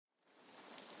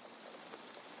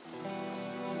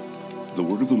The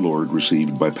word of the Lord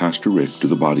received by Pastor Rick to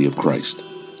the body of Christ.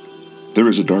 There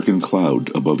is a darkened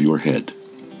cloud above your head.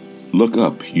 Look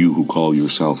up, you who call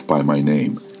yourself by my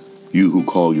name, you who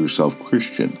call yourself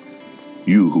Christian,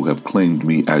 you who have claimed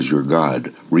me as your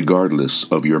God, regardless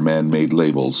of your man-made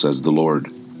label, says the Lord.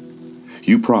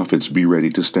 You prophets, be ready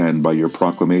to stand by your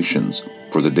proclamations,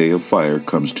 for the day of fire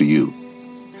comes to you.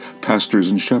 Pastors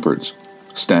and shepherds,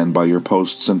 stand by your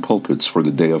posts and pulpits, for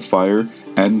the day of fire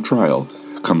and trial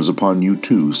comes upon you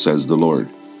too, says the Lord.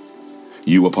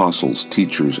 You apostles,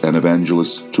 teachers, and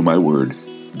evangelists to my word,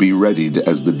 be readied,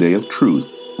 as the day of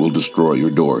truth will destroy your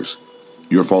doors.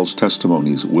 Your false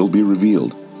testimonies will be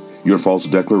revealed. Your false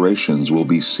declarations will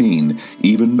be seen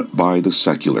even by the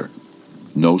secular.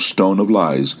 No stone of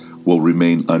lies will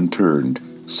remain unturned,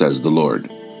 says the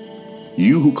Lord.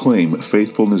 You who claim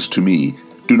faithfulness to me,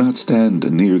 do not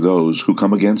stand near those who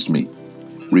come against me.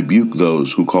 Rebuke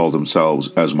those who call themselves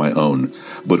as my own,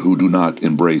 but who do not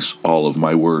embrace all of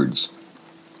my words.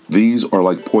 These are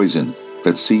like poison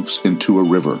that seeps into a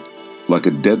river, like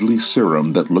a deadly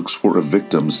serum that looks for a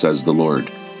victim, says the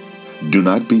Lord. Do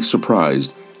not be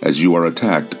surprised as you are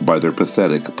attacked by their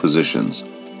pathetic positions.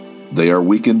 They are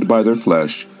weakened by their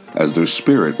flesh, as their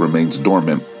spirit remains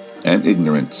dormant and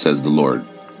ignorant, says the Lord.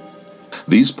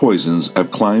 These poisons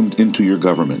have climbed into your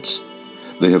governments.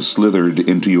 They have slithered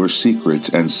into your secret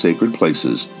and sacred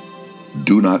places.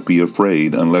 Do not be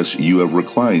afraid unless you have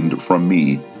reclined from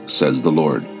me, says the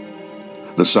Lord.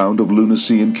 The sound of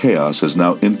lunacy and chaos has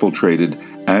now infiltrated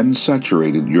and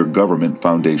saturated your government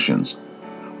foundations.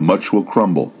 Much will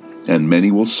crumble, and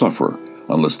many will suffer,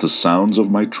 unless the sounds of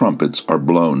my trumpets are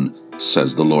blown,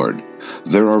 says the Lord.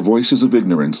 There are voices of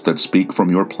ignorance that speak from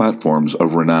your platforms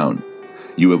of renown.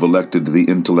 You have elected the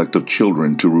intellect of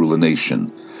children to rule a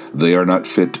nation. They are not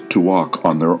fit to walk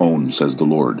on their own, says the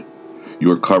Lord.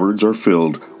 Your cupboards are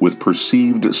filled with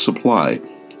perceived supply,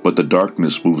 but the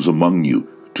darkness moves among you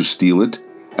to steal it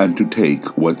and to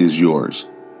take what is yours.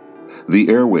 The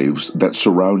airwaves that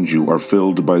surround you are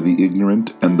filled by the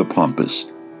ignorant and the pompous.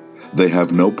 They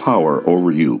have no power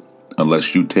over you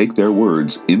unless you take their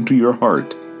words into your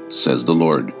heart, says the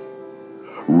Lord.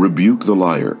 Rebuke the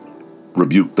liar.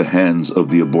 Rebuke the hands of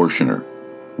the abortioner.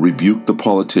 Rebuke the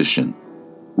politician.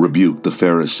 Rebuke the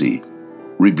Pharisee.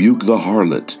 Rebuke the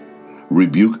harlot.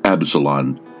 Rebuke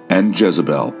Absalom and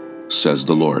Jezebel, says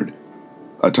the Lord.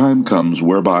 A time comes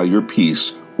whereby your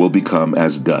peace will become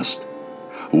as dust.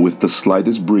 With the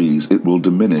slightest breeze it will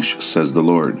diminish, says the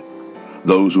Lord.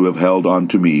 Those who have held on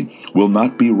to me will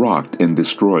not be rocked and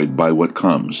destroyed by what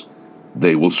comes.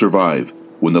 They will survive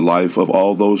when the life of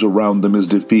all those around them is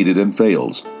defeated and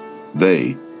fails.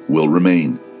 They will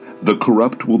remain. The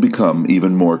corrupt will become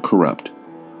even more corrupt.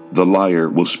 The liar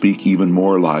will speak even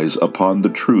more lies upon the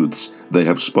truths they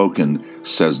have spoken,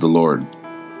 says the Lord.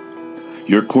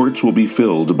 Your courts will be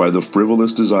filled by the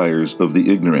frivolous desires of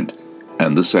the ignorant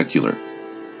and the secular.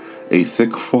 A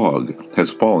thick fog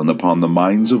has fallen upon the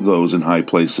minds of those in high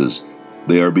places.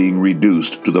 They are being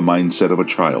reduced to the mindset of a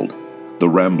child, the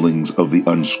ramblings of the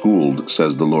unschooled,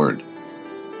 says the Lord.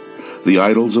 The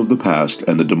idols of the past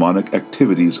and the demonic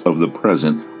activities of the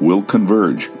present will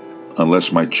converge,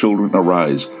 unless my children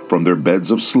arise from their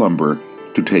beds of slumber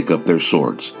to take up their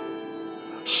swords.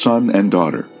 Son and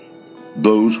daughter,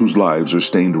 those whose lives are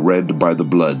stained red by the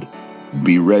blood,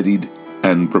 be readied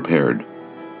and prepared.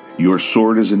 Your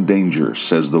sword is in danger,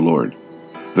 says the Lord.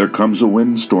 There comes a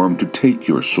windstorm to take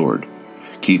your sword.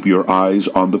 Keep your eyes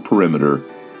on the perimeter,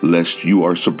 lest you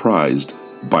are surprised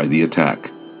by the attack.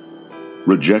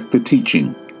 Reject the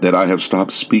teaching that I have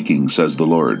stopped speaking, says the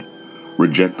Lord.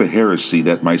 Reject the heresy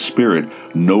that my spirit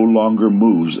no longer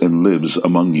moves and lives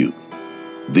among you.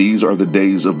 These are the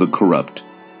days of the corrupt.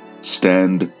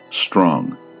 Stand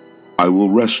strong. I will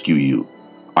rescue you.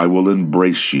 I will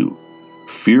embrace you.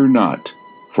 Fear not,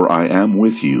 for I am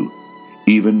with you,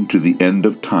 even to the end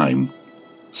of time,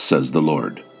 says the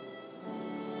Lord.